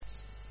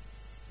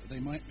they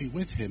might be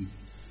with him,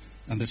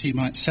 and that he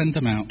might send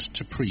them out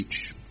to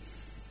preach,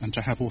 and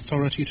to have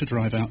authority to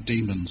drive out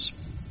demons.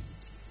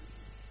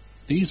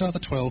 These are the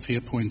 12 he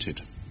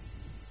appointed: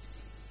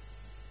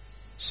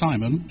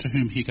 Simon, to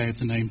whom he gave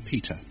the name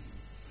Peter,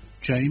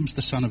 James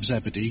the son of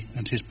Zebedee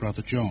and his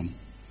brother John.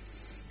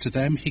 To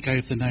them he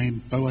gave the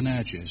name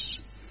Boanerges,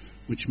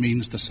 which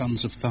means the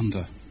sons of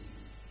thunder.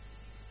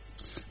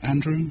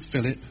 Andrew,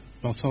 Philip,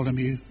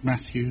 Bartholomew,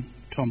 Matthew,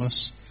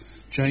 Thomas,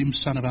 James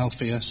son of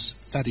Alphaeus,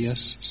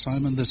 Thaddeus,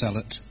 Simon the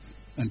Zealot,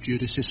 and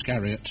Judas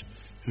Iscariot,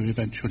 who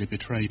eventually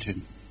betrayed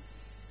him.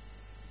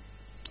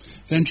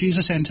 Then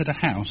Jesus entered a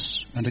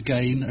house, and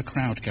again a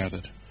crowd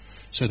gathered,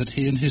 so that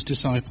he and his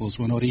disciples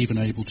were not even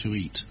able to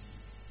eat.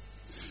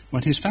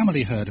 When his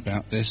family heard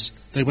about this,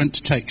 they went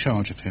to take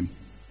charge of him,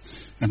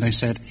 and they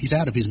said, "He's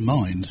out of his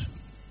mind."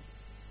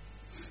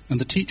 And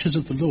the teachers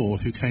of the law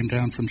who came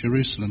down from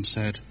Jerusalem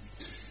said,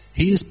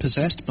 "He is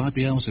possessed by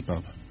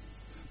Beelzebub.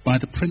 By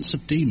the prince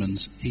of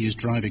demons he is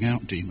driving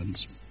out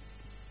demons."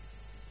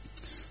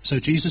 So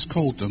Jesus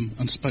called them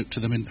and spoke to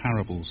them in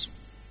parables.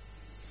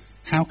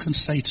 "How can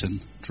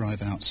Satan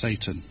drive out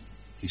Satan?"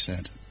 he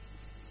said.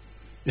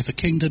 "If a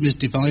kingdom is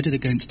divided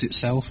against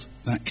itself,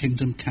 that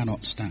kingdom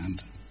cannot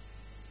stand.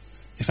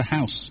 If a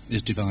house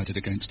is divided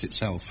against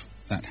itself,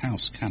 that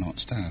house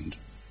cannot stand.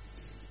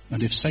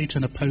 And if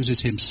Satan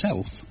opposes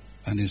himself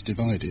and is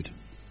divided,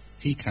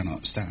 he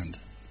cannot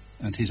stand,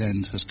 and his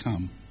end has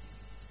come.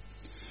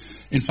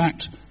 In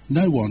fact,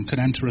 no one can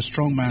enter a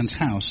strong man's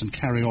house and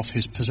carry off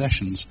his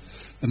possessions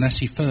unless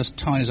he first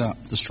ties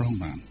up the strong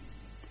man.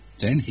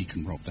 Then he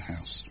can rob the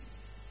house.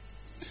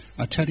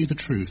 I tell you the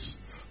truth,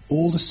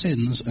 all the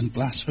sins and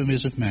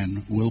blasphemies of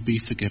men will be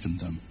forgiven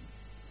them.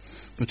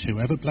 But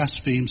whoever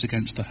blasphemes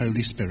against the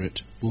Holy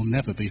Spirit will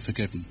never be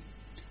forgiven.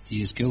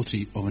 He is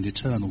guilty of an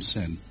eternal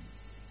sin."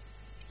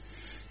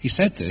 He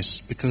said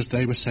this because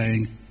they were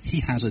saying,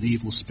 "He has an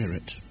evil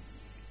spirit."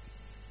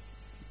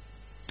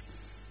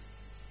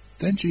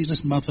 Then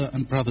Jesus' mother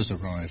and brothers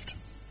arrived.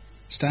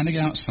 Standing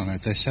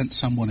outside, they sent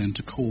someone in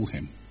to call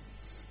him.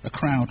 A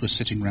crowd was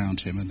sitting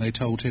round him, and they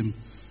told him,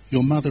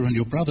 "Your mother and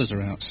your brothers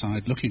are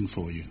outside looking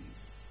for you."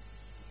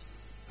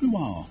 "Who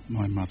are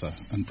my mother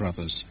and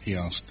brothers?" he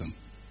asked them.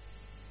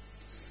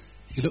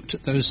 He looked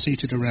at those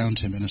seated around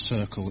him in a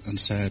circle and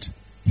said,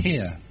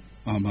 "Here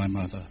are my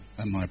mother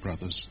and my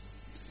brothers.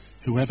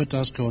 Whoever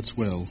does God's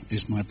will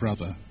is my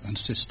brother and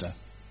sister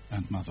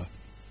and mother."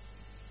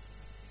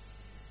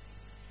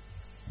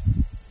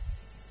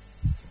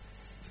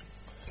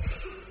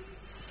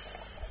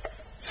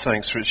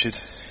 Thanks, Richard.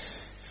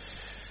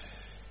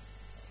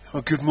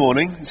 Well, good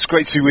morning. It's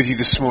great to be with you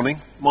this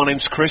morning. My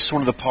name's Chris,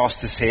 one of the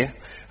pastors here.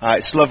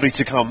 It's lovely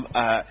to come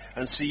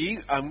and see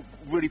you. I'm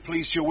really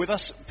pleased you're with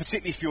us,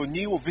 particularly if you're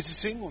new or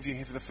visiting, or if you're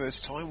here for the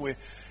first time. We're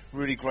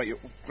really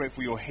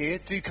grateful you're here.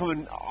 Do come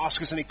and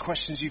ask us any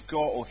questions you've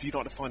got, or if you'd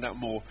like to find out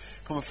more,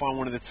 come and find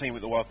one of the team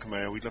at the welcome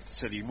area. We'd love to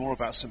tell you more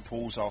about St.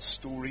 Paul's, our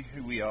story,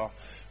 who we are,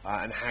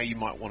 and how you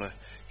might want to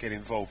get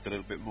involved a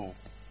little bit more.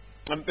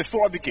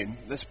 Before I begin,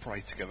 let's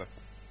pray together.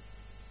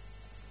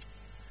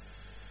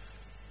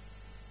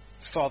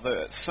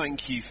 Father,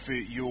 thank you for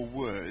your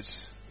word.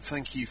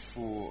 Thank you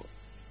for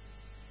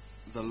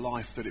the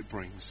life that it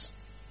brings,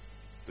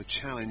 the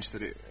challenge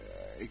that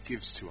it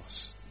gives to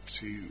us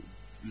to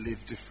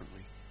live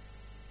differently.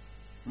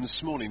 And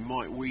this morning,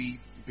 might we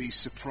be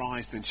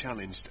surprised and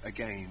challenged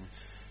again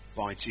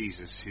by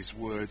Jesus, his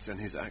words and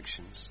his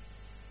actions,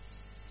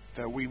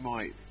 that we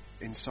might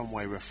in some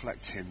way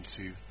reflect him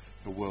to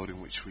the world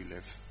in which we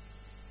live.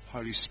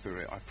 Holy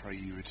Spirit, I pray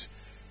you would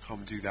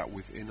come do that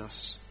within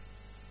us.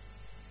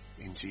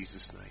 In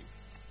Jesus' name,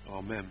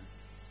 amen.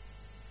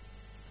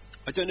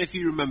 I don't know if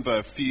you remember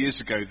a few years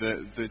ago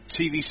the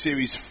TV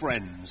series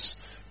Friends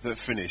that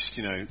finished.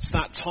 You know, it's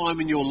that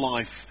time in your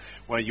life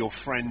where your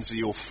friends are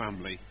your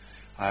family.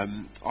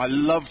 I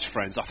loved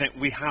Friends. I think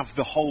we have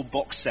the whole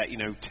box set,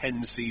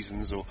 10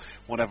 seasons or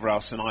whatever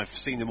else, and I've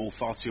seen them all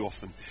far too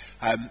often.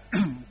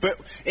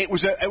 But it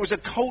was a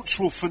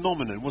cultural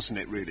phenomenon, wasn't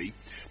it, really?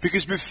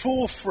 Because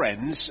before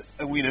Friends,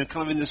 kind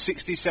of in the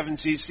 60s,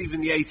 70s, even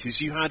the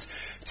 80s, you had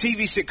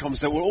TV sitcoms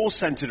that were all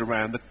centered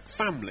around the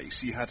family.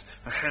 So you had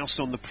A House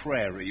on the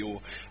Prairie,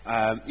 or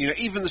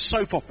even the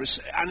soap operas.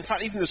 And in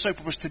fact, even the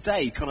soap operas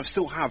today kind of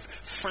still have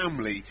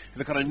family,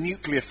 the kind of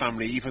nuclear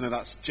family, even though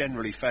that's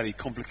generally fairly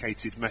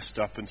complicated, messed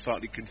up, and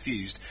slightly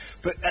confused.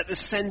 But at the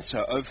centre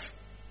of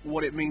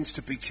what it means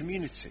to be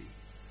community.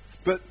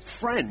 But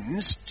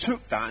Friends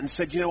took that and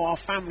said, our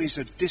families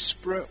are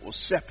disparate or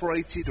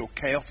separated or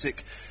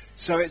chaotic.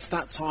 So it's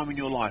that time in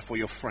your life where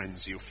your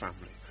friends are your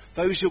family.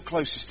 Those you're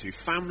closest to.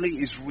 Family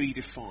is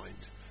redefined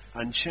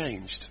and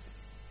changed.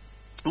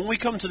 When we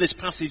come to this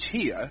passage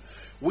here,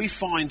 we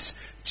find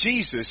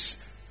Jesus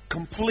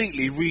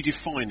completely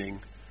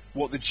redefining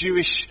what the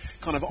Jewish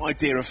kind of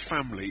idea of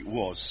family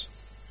was.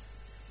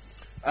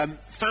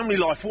 Family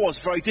life was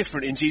very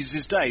different in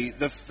Jesus' day.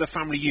 The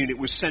family unit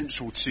was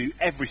central to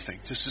everything,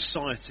 to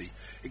society.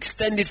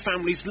 Extended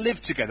families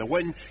lived together.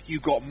 When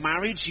you got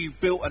married, you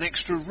built an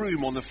extra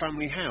room on the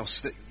family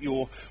house that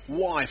your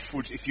wife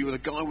would, if you were the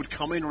guy, would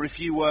come in, or if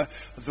you were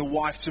the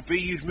wife-to-be,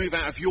 you'd move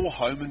out of your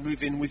home and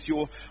move in with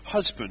your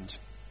husband.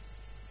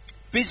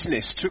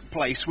 Business took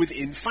place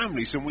within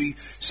families, and we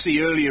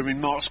see earlier in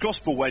Mark's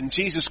Gospel when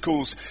Jesus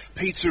calls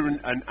Peter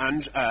and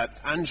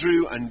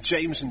Andrew and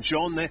James and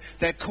John,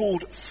 they're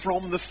called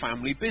from the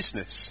family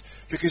business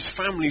because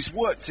families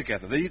worked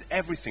together. They did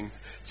everything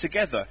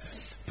together.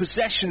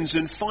 Possessions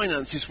and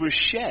finances were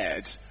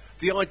shared.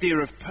 The idea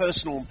of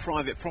personal and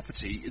private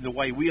property, in the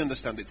way we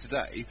understand it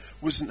today,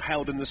 wasn't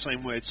held in the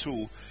same way at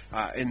all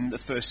in the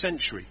first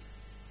century.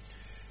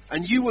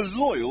 And you were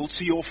loyal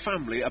to your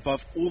family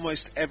above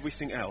almost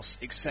everything else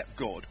except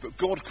God. But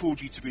God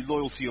called you to be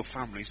loyal to your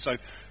family. So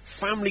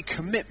family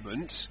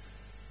commitment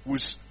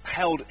was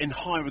held in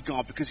high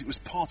regard because it was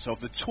part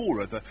of the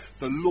Torah, the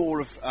law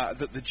of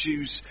that the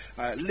Jews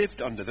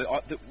lived under,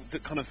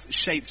 that kind of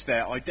shaped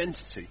their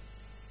identity.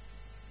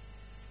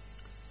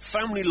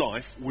 Family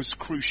life was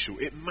crucial.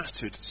 It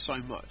mattered so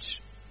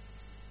much.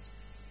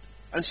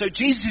 And so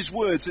Jesus'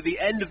 words at the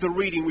end of the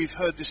reading we've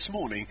heard this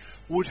morning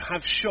would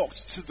have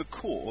shocked to the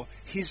core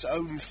his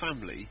own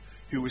family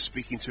who were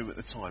speaking to him at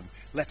the time,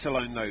 let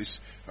alone those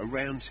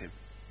around him.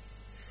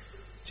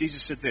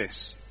 Jesus said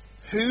this,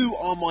 "Who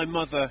are my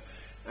mother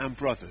and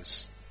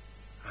brothers?"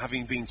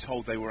 having been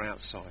told they were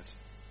outside.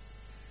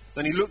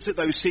 Then he looked at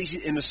those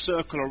seated in a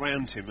circle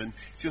around him, and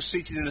if you're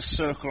seated in a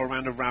circle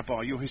around a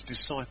rabbi, you're his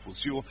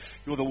disciples. You're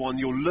the one,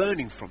 you're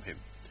learning from him.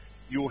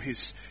 You're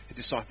his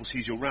disciples,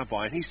 he's your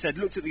rabbi. And he said,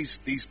 looked at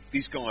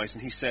these guys,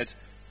 and he said,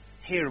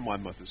 "Here are my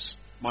mothers,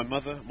 my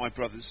mother, my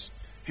brothers.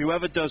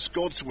 Whoever does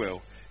God's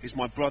will is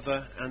my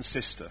brother and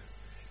sister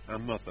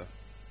and mother."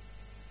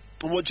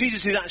 And what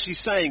Jesus is actually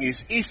saying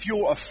is, if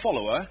you're a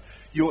follower,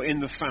 you're in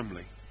the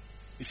family.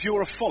 If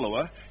you're a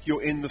follower,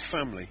 you're in the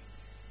family.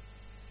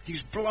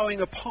 He's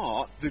blowing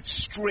apart the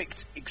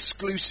strict,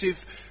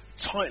 exclusive,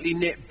 tightly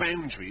knit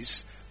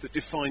boundaries that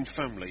define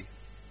family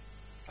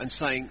and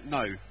saying,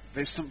 no,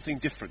 there's something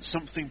different,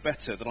 something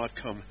better that I've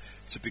come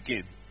to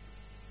begin.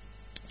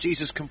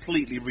 Jesus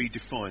completely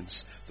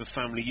redefines the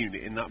family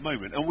unit in that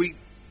moment. And we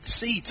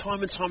see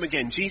time and time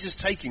again Jesus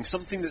taking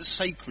something that's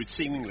sacred,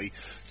 seemingly,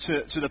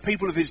 to the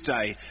people of his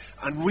day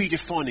and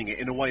redefining it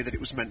in a way that it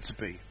was meant to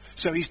be.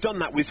 So he's done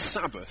that with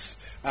Sabbath.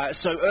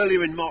 So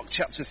earlier in Mark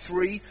chapter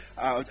 3,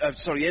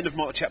 end of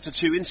Mark chapter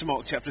 2 into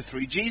Mark chapter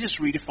 3, Jesus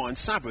redefined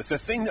Sabbath, a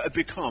thing that had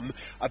become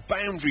a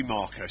boundary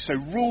marker. So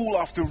rule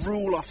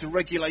after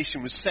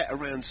regulation was set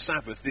around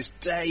Sabbath, this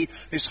day,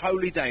 this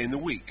holy day in the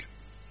week.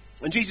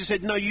 And Jesus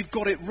said, no, you've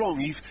got it wrong.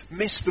 You've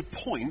missed the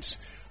point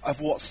of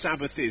what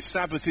Sabbath is.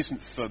 Sabbath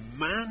isn't for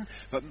man,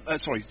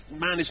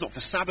 man is not for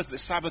Sabbath,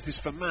 but Sabbath is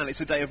for man. It's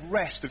a day of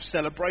rest, of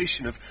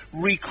celebration, of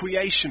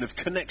recreation, of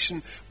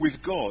connection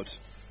with God.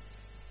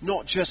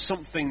 Not just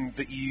something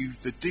that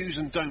the do's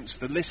and don'ts,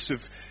 the lists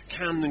of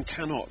can and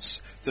cannots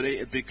that it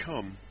had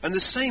become. And the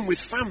same with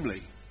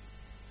family,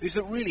 is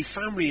that really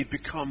family had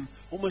become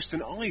almost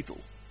an idol.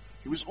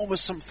 It was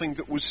almost something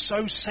that was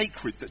so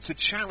sacred that to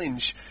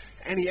challenge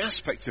any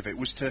aspect of it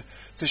was to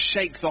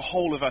shake the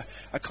whole of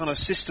a kind of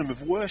system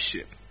of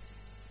worship.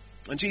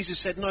 And Jesus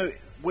said, no,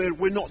 we're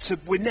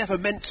never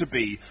meant to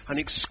be an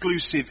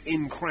exclusive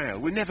in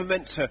crowd. We're never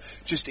meant to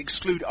just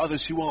exclude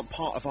others who aren't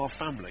part of our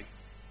family.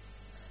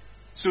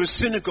 So a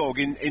synagogue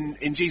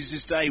in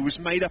Jesus' day was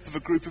made up of a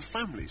group of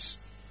families.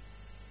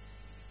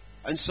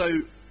 And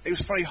so it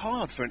was very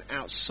hard for an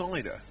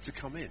outsider to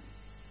come in.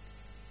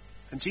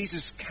 And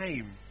Jesus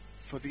came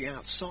for the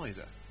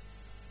outsider,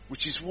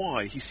 which is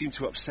why he seemed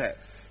to upset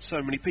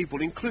so many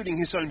people, including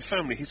his own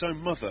family, his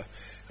own mother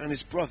and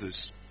his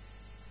brothers.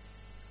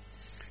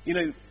 You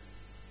know,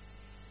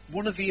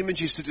 one of the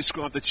images to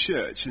describe the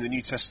church in the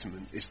New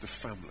Testament is the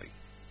family.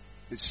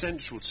 It's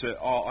central to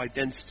our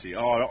identity,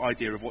 our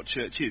idea of what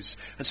church is.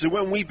 And so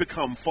when we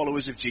become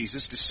followers of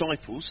Jesus,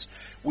 disciples,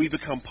 we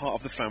become part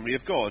of the family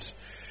of God.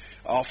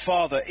 Our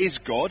Father is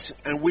God,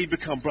 and we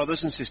become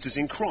brothers and sisters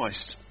in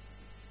Christ.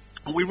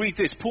 And we read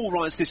this, Paul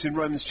writes this in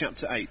Romans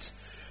chapter 8.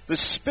 The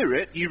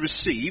Spirit you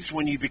received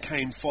when you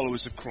became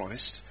followers of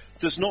Christ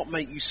does not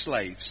make you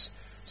slaves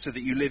so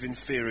that you live in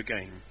fear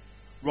again.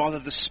 Rather,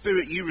 the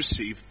Spirit you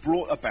received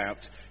brought about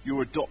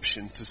your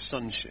adoption to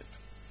sonship.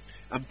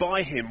 And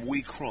by him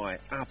we cry,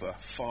 Abba,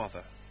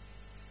 Father.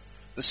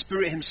 The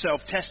Spirit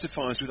himself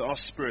testifies with our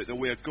spirit that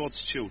we are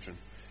God's children.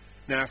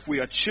 Now, if we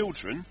are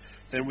children,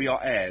 then we are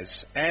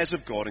heirs, heirs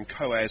of God and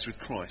co-heirs with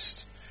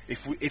Christ,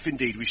 if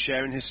indeed we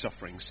share in his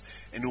sufferings,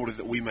 in order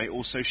that we may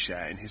also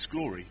share in his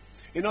glory.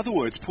 In other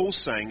words, Paul's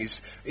saying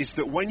is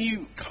that when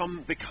you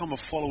become a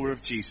follower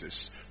of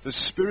Jesus, the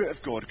Spirit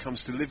of God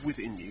comes to live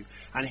within you,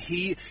 and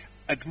he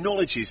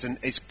acknowledges and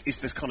is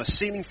the kind of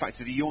sealing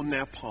factor that you're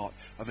now part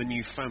of a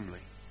new family.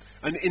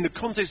 And in the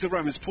context of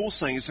Romans, Paul's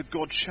saying is that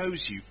God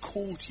chose you,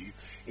 called you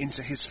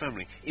into his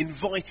family,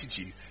 invited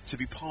you to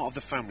be part of the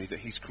family that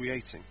he's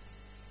creating.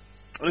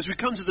 And as we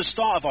come to the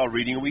start of our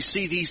reading and we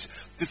see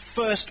the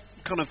first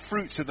kind of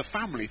fruits of the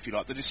family, if you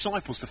like, the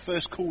disciples, the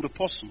first called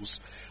apostles.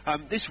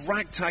 This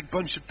ragtag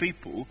bunch of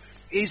people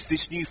is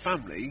this new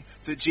family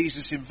that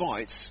Jesus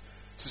invites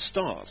to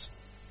start.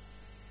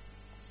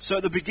 So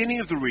at the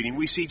beginning of the reading,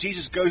 we see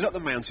Jesus goes up the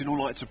mountain all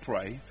night to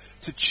pray,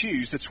 to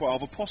choose the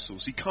 12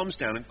 apostles. He comes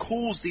down and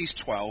calls these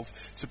 12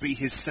 to be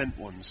his sent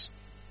ones.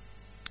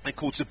 They're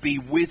called to be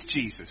with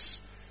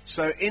Jesus.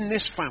 So in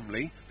this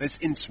family, there's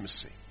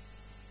intimacy.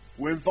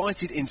 We're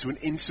invited into an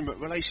intimate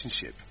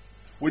relationship.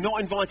 We're not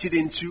invited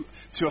into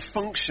a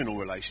functional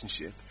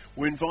relationship.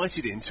 We're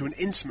invited into an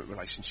intimate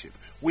relationship.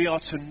 We are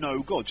to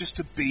know God, just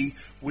to be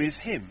with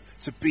him,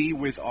 to be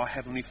with our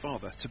Heavenly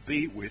Father, to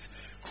be with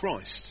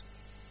Christ.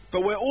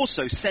 But we're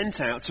also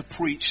sent out to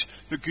preach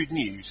the good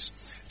news,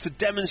 to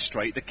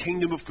demonstrate the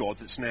kingdom of God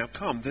that's now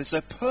come. There's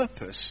a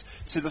purpose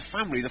to the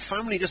family. The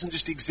family doesn't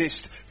just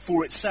exist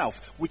for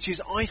itself, which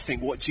is, I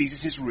think, what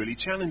Jesus is really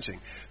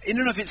challenging. In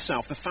and of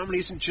itself, the family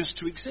isn't just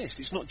to exist.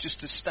 It's not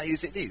just to stay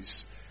as it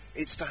is.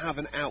 It's to have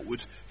an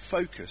outward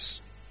focus.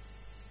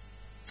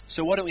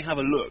 So why don't we have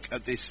a look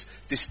at this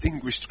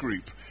distinguished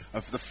group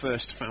of the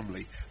first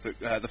family,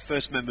 the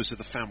first members of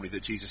the family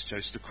that Jesus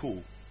chose to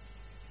call.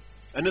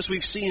 And as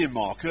we've seen in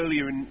Mark,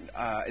 earlier in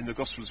the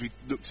Gospels, we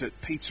looked at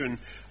Peter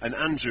and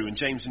Andrew and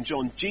James and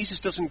John.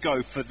 Jesus doesn't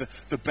go for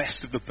the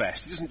best of the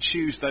best. He doesn't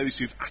choose those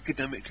who've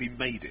academically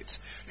made it,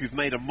 who've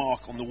made a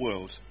mark on the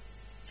world.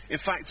 In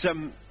fact,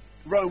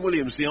 Rowan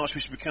Williams, the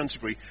Archbishop of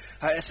Canterbury,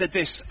 said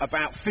this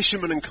about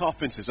fishermen and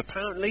carpenters.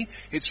 Apparently,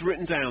 it's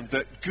written down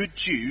that good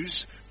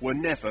Jews were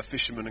never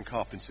fishermen and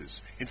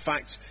carpenters. In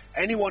fact,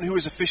 anyone who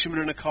was a fisherman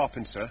and a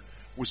carpenter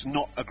was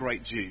not a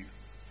great Jew.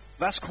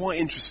 That's quite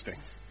interesting.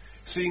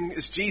 Seeing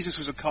as Jesus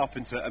was a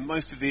carpenter and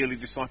most of the early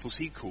disciples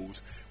he called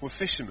were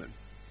fishermen.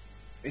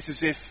 It's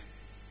as if,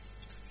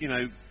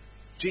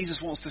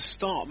 Jesus wants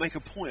to make a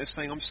point of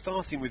saying, I'm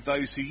starting with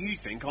those who you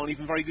think aren't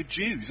even very good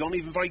Jews, aren't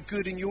even very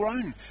good in your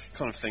own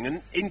kind of thing.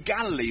 And in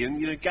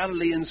Galilee,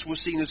 Galileans were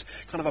seen as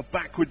kind of a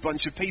backward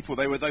bunch of people.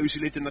 They were those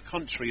who lived in the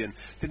country and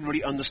didn't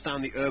really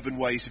understand the urban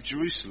ways of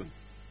Jerusalem.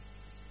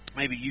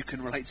 Maybe you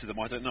can relate to them,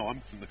 I don't know. I'm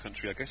from the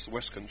country, I guess, the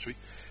West Country.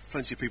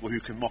 Plenty of people who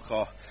can mock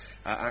our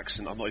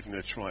accent. I'm not even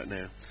going to try it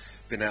now.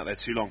 Been out there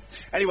too long.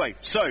 Anyway,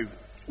 so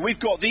we've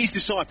got these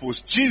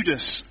disciples.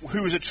 Judas,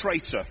 who was a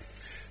traitor.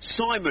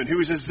 Simon, who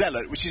was a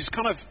zealot, which is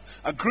kind of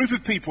a group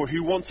of people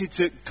who wanted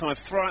to kind of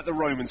throw out the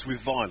Romans with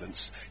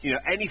violence.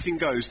 Anything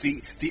goes.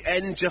 The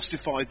end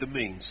justified the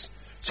means.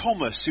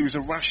 Thomas, who was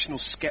a rational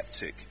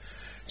skeptic.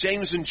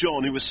 James and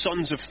John, who were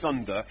sons of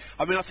thunder.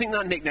 I mean, I think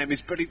that nickname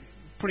is pretty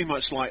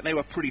much like they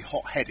were pretty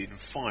hot-headed and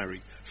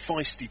fiery,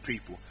 feisty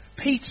people.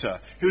 Peter,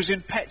 who was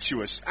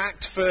impetuous,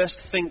 act first,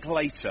 think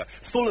later,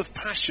 full of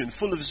passion,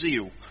 full of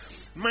zeal.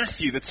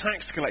 Matthew, the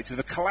tax collector,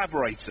 the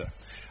collaborator.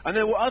 And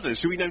there were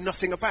others who we know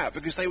nothing about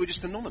because they were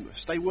just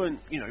anonymous. They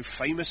weren't,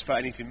 famous for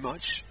anything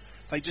much.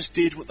 They just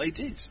did what they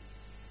did.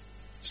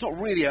 It's not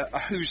really a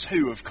who's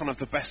who of kind of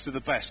the best,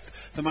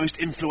 the most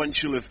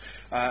influential of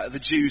the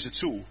Jews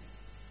at all.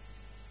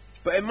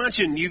 But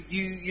imagine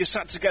you're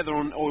sat together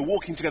or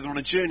walking together on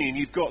a journey and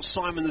you've got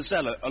Simon the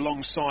Zealot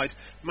alongside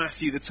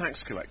Matthew the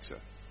tax collector,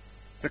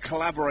 the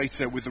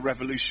collaborator with the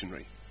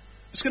revolutionary.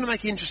 It's going to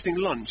make an interesting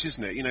lunch,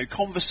 isn't it?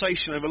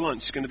 Conversation over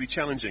lunch is going to be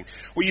challenging.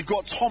 Well, you've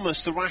got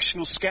Thomas, the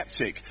rational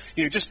skeptic,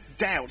 just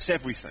doubts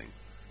everything,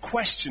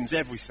 questions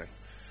everything.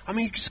 I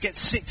mean, you just get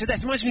sick to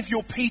death. Imagine if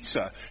you're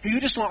Peter, who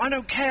you're just like, I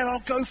don't care,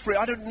 I'll go for it.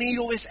 I don't need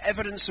all this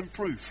evidence and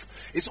proof.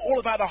 It's all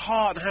about the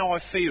heart and how I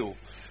feel.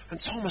 And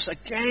Thomas,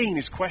 again,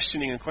 is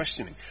questioning and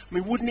questioning. I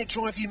mean, wouldn't it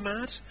drive you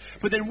mad?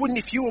 But then wouldn't,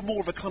 if you were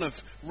more of a kind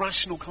of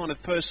rational kind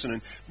of person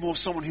and more of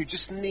someone who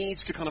just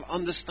needs to kind of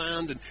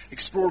understand and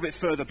explore a bit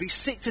further, be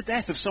sick to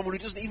death of someone who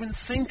doesn't even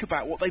think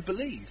about what they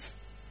believe?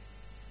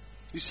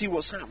 You see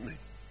what's happening?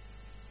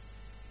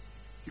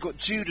 You've got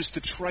Judas the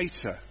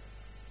traitor.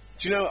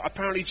 Do you know,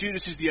 apparently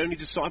Judas is the only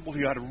disciple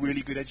who had a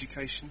really good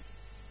education.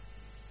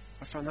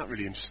 I found that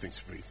really interesting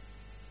to read.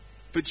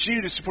 But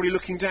Judas is probably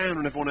looking down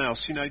on everyone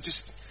else,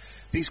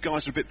 these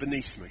guys are a bit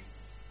beneath me.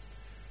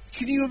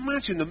 Can you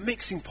imagine the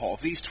mixing pot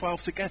of these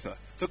 12 together?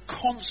 The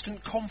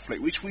constant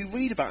conflict, which we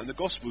read about in the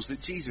Gospels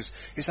that Jesus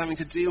is having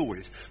to deal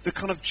with. The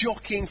kind of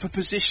jockeying for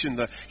position,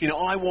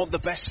 I want the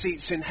best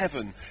seats in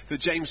heaven,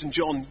 that James and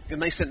John,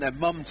 and they sent their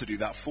mum to do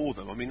that for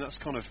them. I mean, that's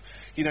kind of,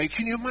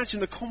 can you imagine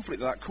the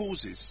conflict that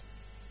causes?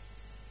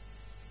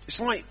 It's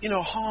like, a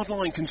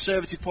hardline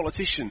conservative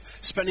politician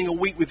spending a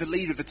week with the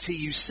leader of the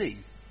TUC.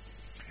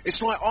 It's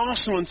like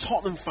Arsenal and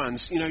Tottenham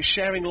fans,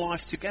 sharing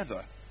life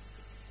together.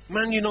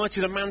 Man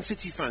United and Man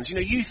City fans.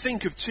 You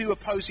think of two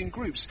opposing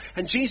groups,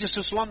 and Jesus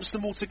just lumps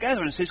them all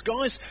together and says,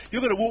 guys,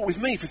 you're going to walk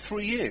with me for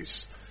 3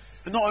 years.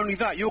 And not only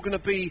that, you're going to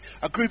be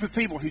a group of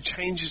people who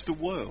changes the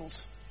world.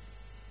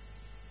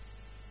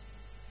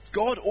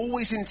 God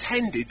always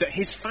intended that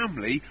his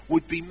family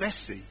would be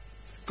messy.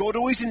 God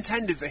always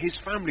intended that his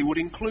family would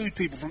include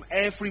people from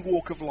every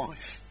walk of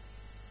life,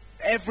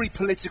 every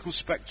political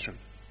spectrum.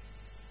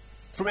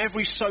 From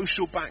every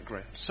social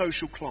background,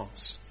 social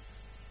class,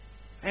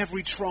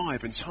 every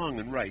tribe and tongue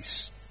and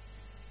race,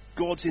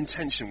 God's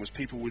intention was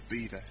people would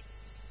be there.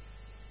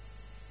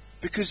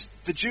 Because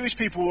the Jewish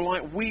people were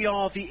like, we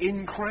are the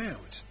in crowd.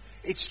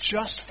 It's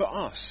just for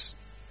us.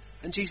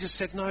 And Jesus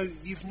said, no,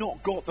 you've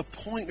not got the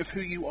point of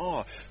who you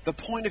are. The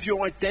point of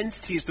your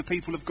identity as the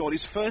people of God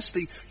is,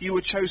 firstly, you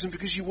were chosen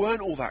because you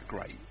weren't all that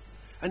great.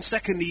 And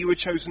secondly, you were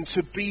chosen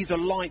to be the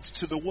light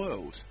to the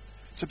world,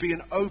 to be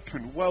an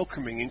open,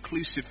 welcoming,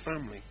 inclusive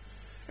family.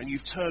 And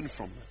you've turned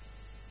from them.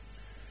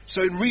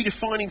 So in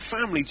redefining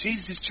family,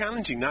 Jesus is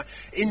challenging that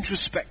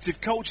introspective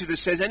culture that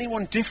says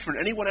anyone different,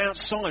 anyone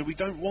outside, we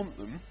don't want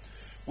them.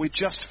 We're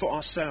just for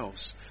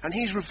ourselves. And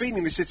he's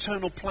revealing this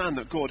eternal plan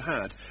that God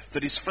had,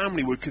 that his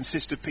family would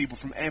consist of people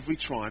from every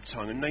tribe,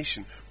 tongue and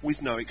nation,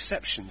 with no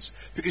exceptions.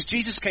 Because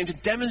Jesus came to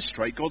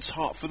demonstrate God's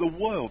heart for the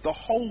world, the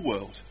whole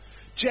world.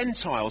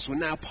 Gentiles were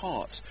now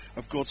part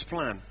of God's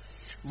plan.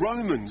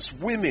 Romans,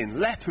 women,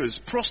 lepers,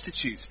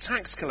 prostitutes,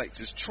 tax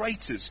collectors,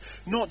 traitors,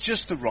 not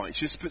just the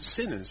righteous, but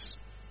sinners.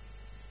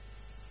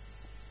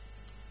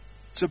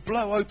 To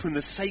blow open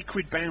the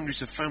sacred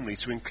boundaries of family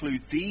to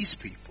include these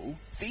people.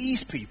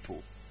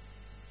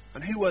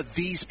 And who are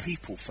these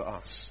people for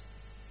us?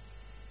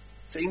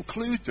 To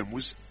include them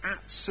was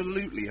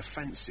absolutely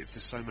offensive to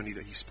so many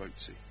that he spoke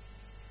to.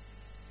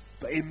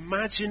 But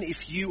imagine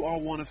if you are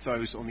one of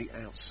those on the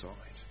outside,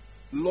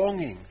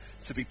 longing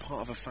to be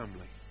part of a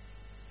family.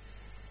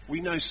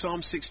 We know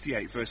Psalm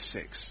 68 verse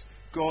 6,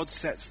 God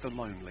sets the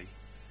lonely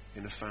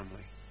in a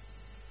family.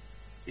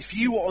 If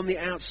you were on the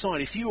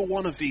outside, if you were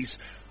one of these,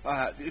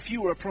 if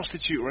you were a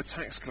prostitute or a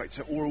tax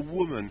collector or a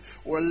woman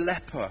or a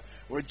leper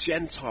or a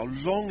Gentile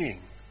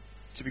longing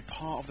to be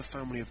part of the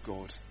family of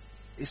God,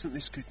 isn't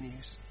this good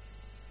news?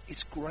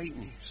 It's great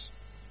news.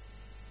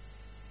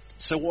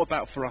 So what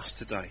about for us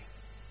today?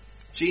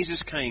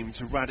 Jesus came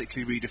to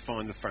radically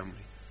redefine the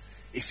family.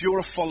 If you're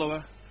a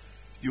follower,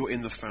 you're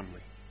in the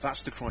family.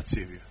 That's the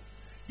criteria.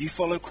 You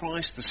follow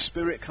Christ, the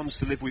Spirit comes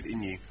to live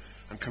within you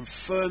and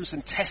confirms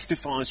and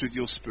testifies with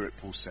your spirit,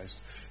 Paul says,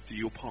 that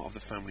you're part of the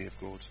family of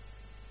God.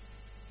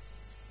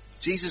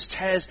 Jesus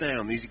tears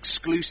down these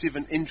exclusive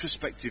and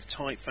introspective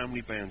tight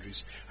family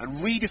boundaries and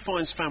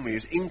redefines family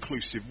as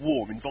inclusive,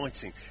 warm,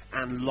 inviting,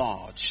 and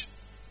large.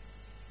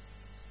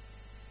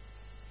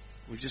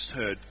 We've just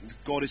heard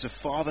God is a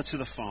father to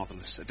the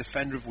fatherless, a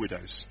defender of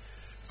widows.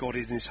 God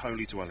is in his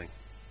holy dwelling,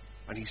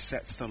 and he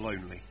sets the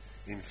lonely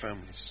in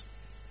families.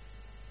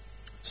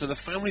 So the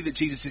family that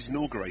Jesus is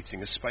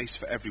inaugurating is space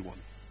for everyone.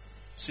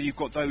 So you've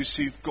got those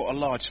who've got a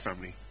large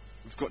family,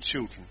 who've got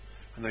children,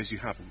 and those who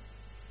haven't.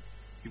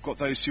 You've got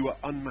those who are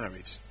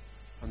unmarried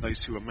and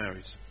those who are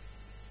married.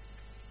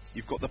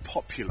 You've got the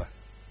popular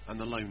and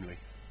the lonely,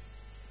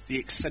 the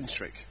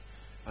eccentric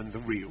and the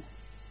real,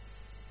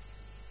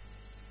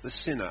 the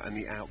sinner and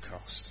the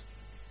outcast,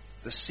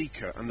 the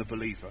seeker and the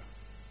believer.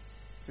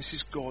 This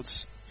is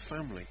God's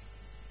family.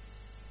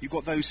 You've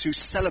got those who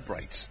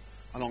celebrate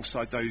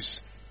alongside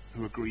those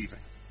who are grieving.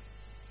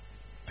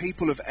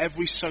 People of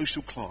every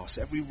social class,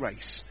 every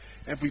race,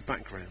 every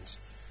background,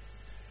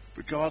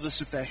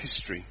 regardless of their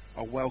history,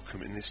 are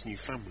welcome in this new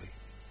family.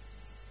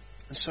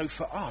 And so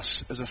for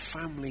us as a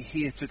family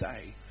here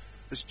today,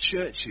 as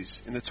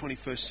churches in the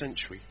 21st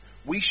century,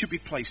 we should be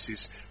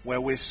places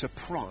where we're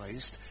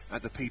surprised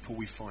at the people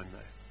we find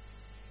there.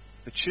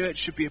 The church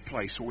should be a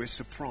place where we're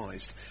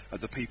surprised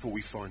at the people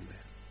we find there.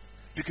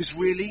 Because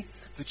really,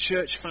 the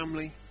church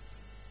family,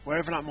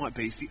 wherever that might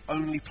be, is the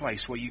only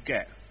place where you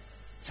get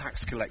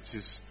tax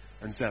collectors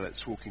and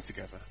zealots walking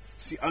together.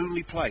 It's the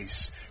only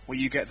place where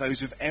you get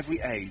those of every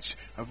age,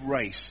 of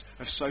race,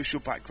 of social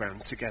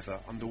background together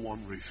under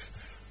one roof,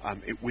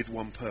 with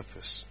one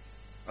purpose.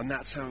 And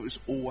that's how it was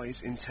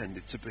always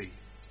intended to be.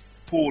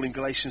 Paul in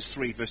Galatians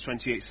 3 verse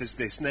 28 says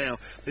this, now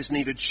there's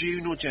neither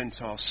Jew nor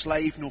Gentile,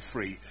 slave nor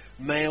free,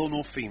 male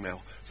nor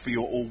female, for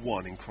you're all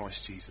one in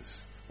Christ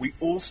Jesus. We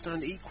all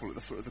stand equal at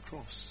the foot of the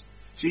cross.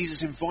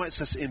 Jesus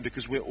invites us in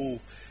because we're all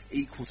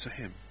equal to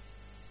him.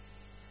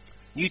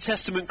 New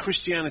Testament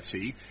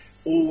Christianity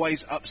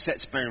always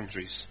upsets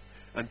boundaries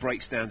and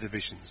breaks down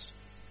divisions.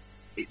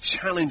 It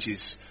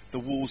challenges the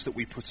walls that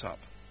we put up.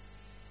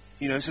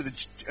 You know, so the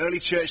early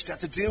church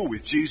had to deal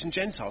with Jews and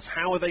Gentiles.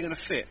 How are they going to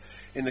fit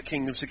in the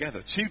kingdom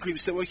together? Two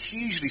groups that were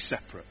hugely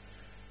separate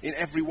in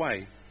every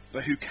way,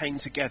 but who came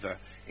together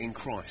in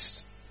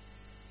Christ.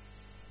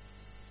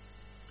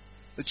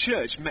 The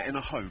church met in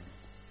a home.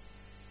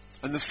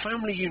 And the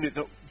family unit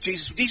that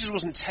Jesus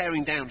wasn't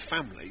tearing down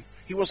family.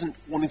 He wasn't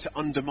wanting to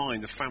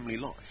undermine the family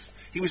life.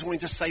 He was wanting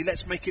to say,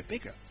 let's make it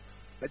bigger.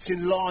 Let's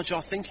enlarge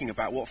our thinking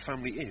about what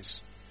family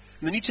is.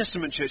 And the New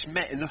Testament church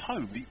met in the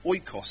home. The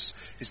oikos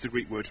is the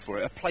Greek word for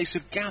it. A place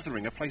of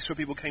gathering, a place where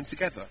people came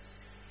together.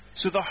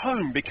 So the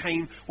home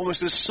became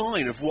almost a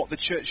sign of what the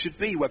church should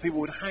be, where people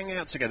would hang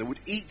out together, would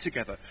eat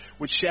together,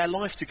 would share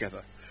life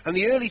together. And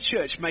the early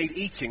church made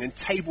eating and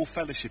table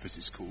fellowship, as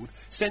it's called,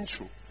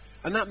 central.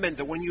 And that meant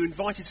that when you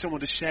invited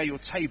someone to share your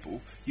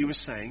table, you were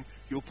saying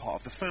you're part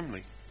of the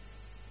family.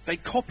 They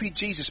copied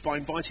Jesus by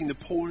inviting the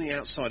poor and the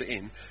outsider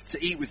in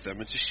to eat with them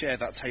and to share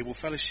that table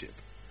fellowship.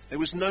 There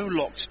was no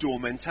locked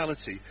door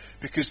mentality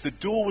because the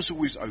door was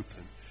always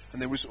open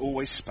and there was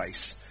always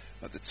space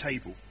at the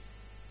table.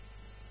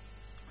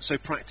 So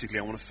practically,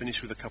 I want to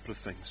finish with a couple of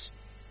things.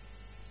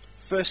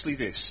 Firstly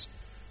this,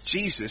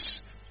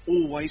 Jesus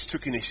always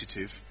took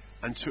initiative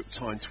and took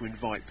time to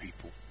invite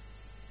people.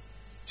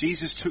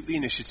 Jesus took the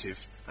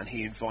initiative and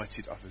he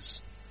invited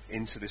others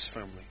into this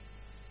family.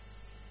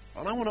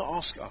 And I want to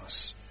ask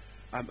us,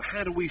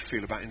 how do we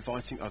feel about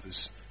inviting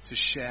others to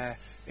share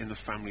in the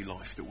family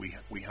life that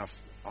we have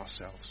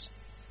ourselves?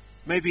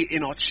 Maybe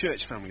in our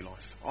church family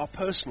life, our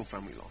personal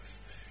family life,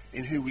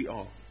 in who we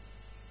are.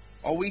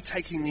 Are we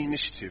taking the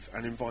initiative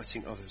and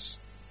inviting others?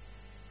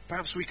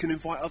 Perhaps we can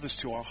invite others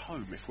to our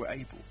home if we're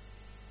able.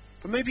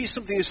 But maybe it's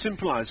something as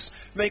simple as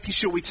making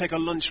sure we take a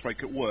lunch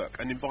break at work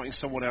and inviting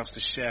someone else to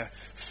share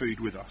food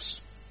with us.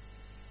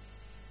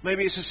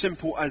 Maybe it's as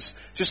simple as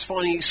just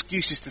finding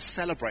excuses to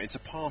celebrate and to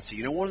party.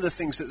 You know, one of the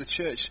things that the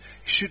church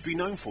should be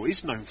known for,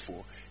 is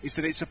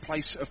that it's a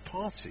place of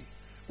party,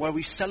 where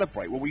we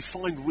celebrate, where we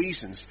find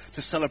reasons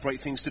to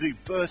celebrate things to do.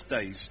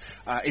 Birthdays,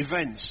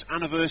 events,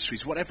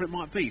 anniversaries, whatever it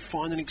might be.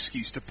 Find an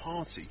excuse to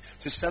party,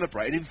 to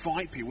celebrate, and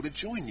invite people to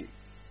join you.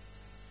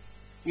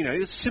 You know,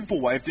 it's a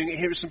simple way of doing it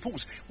here at St.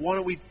 Paul's. Why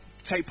don't we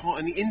take part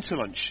in the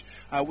Interlunch,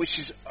 which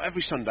is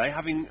every Sunday,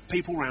 having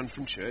people round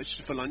from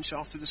church for lunch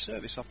after the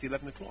service, after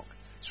 11 o'clock.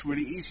 It's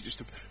really easy just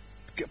to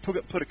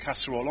put a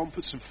casserole on,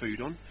 put some food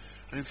on,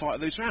 and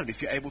invite those around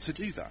if you're able to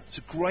do that. It's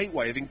a great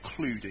way of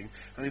including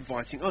and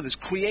inviting others,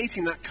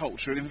 creating that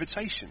culture of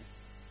invitation.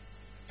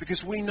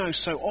 Because we know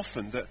so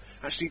often that,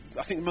 actually,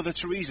 I think Mother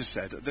Teresa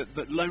said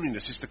that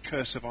loneliness is the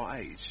curse of our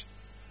age.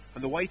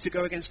 And the way to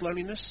go against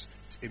loneliness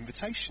is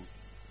invitation.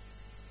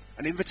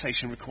 An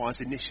invitation requires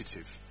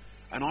initiative.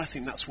 And I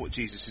think that's what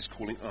Jesus is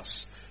calling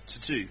us to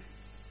do.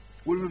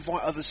 We'll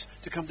invite others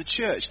to come to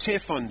church.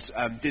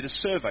 Tearfund did a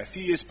survey a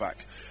few years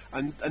back,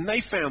 and they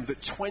found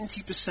that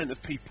 20%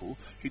 of people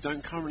who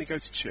don't currently go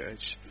to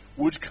church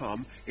would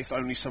come if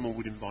only someone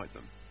would invite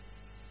them.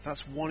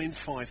 That's 1 in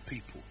 5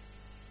 people.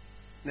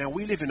 Now,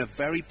 we live in a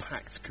very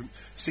packed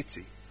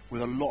city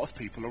with a lot of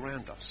people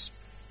around us.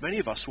 Many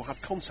of us will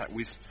have contact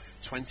with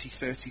 20,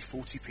 30,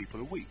 40 people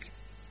a week.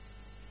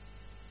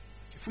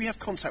 If we have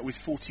contact with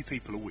 40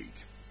 people a week,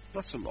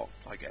 that's a lot,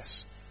 I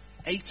guess.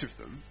 8 of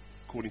them,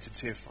 according to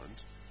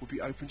Tearfund, would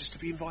be open just to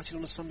be invited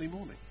on a Sunday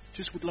morning.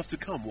 Just would love to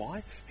come.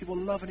 Why? People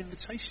love an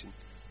invitation.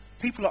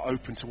 People are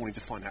open to wanting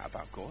to find out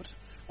about God,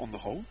 on the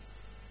whole.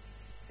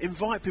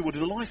 Invite people to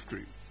the life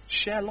group.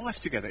 Share life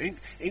together.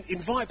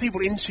 Invite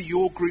people into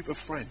your group of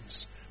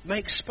friends.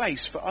 Make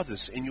space for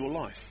others in your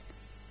life.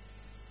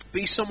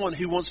 Be someone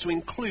who wants to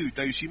include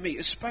those you meet,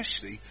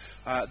 especially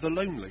the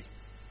lonely.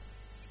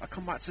 I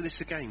come back to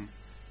this again.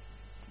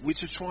 We're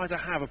to try to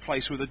have a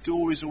place where the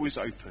door is always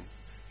open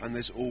and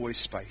there's always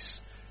space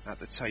at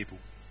the table.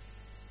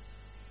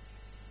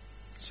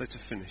 So to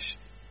finish,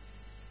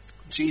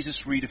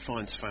 Jesus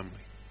redefines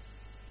family.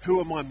 Who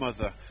are my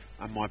mother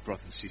and my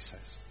brothers, he says.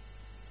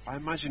 I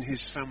imagine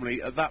his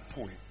family at that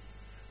point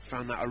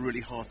found that a really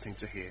hard thing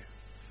to hear.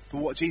 But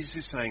what Jesus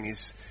is saying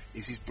is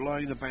he's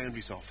blowing the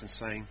boundaries off and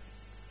saying,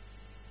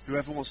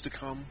 whoever wants to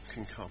come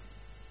can come.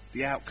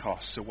 The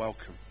outcasts are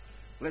welcome.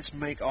 Let's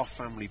make our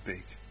family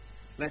big.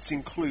 Let's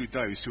include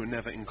those who are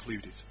never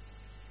included.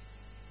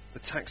 The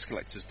tax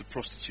collectors, the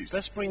prostitutes.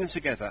 Let's bring them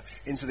together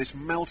into this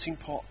melting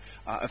pot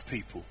of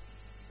people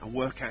and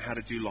work out how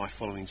to do life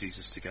following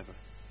Jesus together.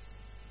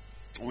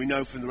 And we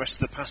know from the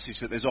rest of the passage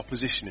that there's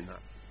opposition in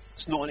that.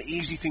 It's not an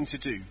easy thing to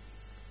do.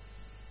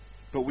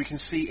 But we can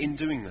see in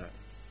doing that,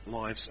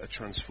 lives are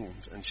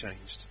transformed and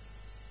changed.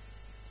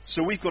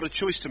 So we've got a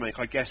choice to make,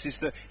 I guess, is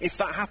that if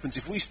that happens,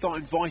 if we start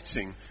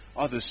inviting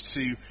others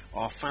to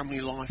our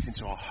family life,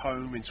 into our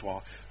home, into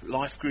our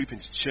life group,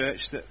 into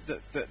church,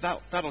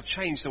 that'll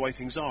change the way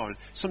things are. And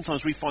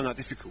sometimes we find that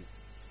difficult.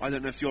 I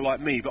don't know if you're like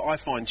me, but I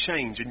find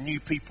change and new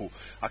people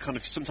are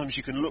sometimes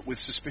you can look with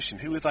suspicion.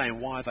 Who are they and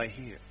why are they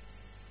here?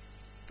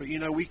 But you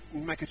know, we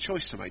make a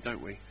choice to make,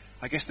 don't we?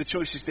 I guess the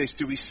choice is this: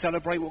 do we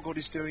celebrate what God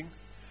is doing?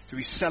 Do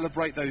we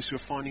celebrate those who are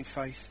finding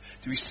faith?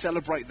 Do we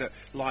celebrate that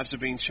lives are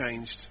being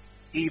changed,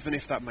 even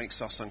if that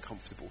makes us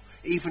uncomfortable?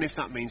 Even if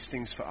that means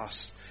things for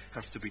us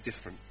have to be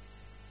different?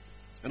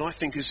 And I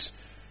think as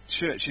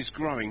church is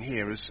growing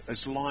here,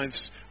 as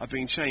lives are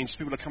being changed,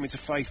 people are coming to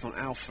faith on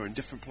Alpha in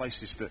different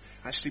places, that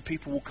actually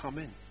people will come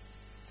in.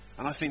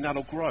 And I think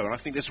that'll grow. And I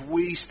think as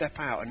we step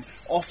out and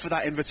offer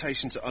that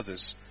invitation to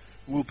others,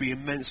 we'll be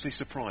immensely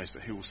surprised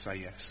at who will say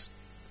yes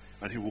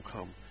and who will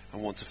come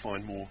and want to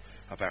find more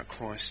about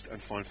Christ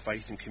and find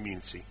faith and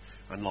community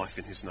and life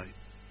in his name.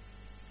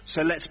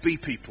 So let's be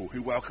people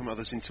who welcome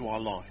others into our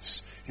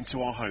lives,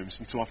 into our homes,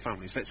 into our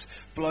families. Let's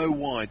blow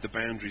wide the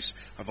boundaries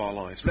of our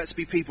lives. Let's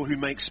be people who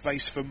make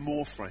space for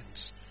more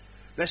friends.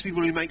 Let's be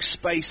people who make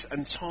space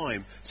and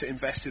time to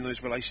invest in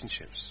those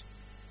relationships.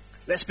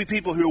 Let's be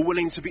people who are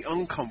willing to be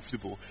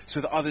uncomfortable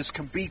so that others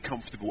can be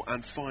comfortable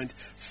and find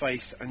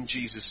faith and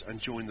Jesus and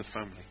join the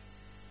family.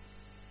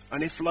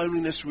 And if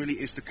loneliness really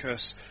is the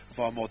curse of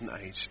our modern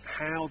age,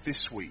 how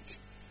this week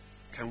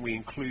can we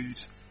include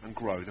and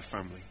grow the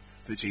family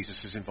that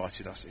Jesus has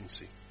invited us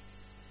into?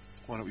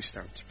 Why don't we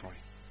stand to pray?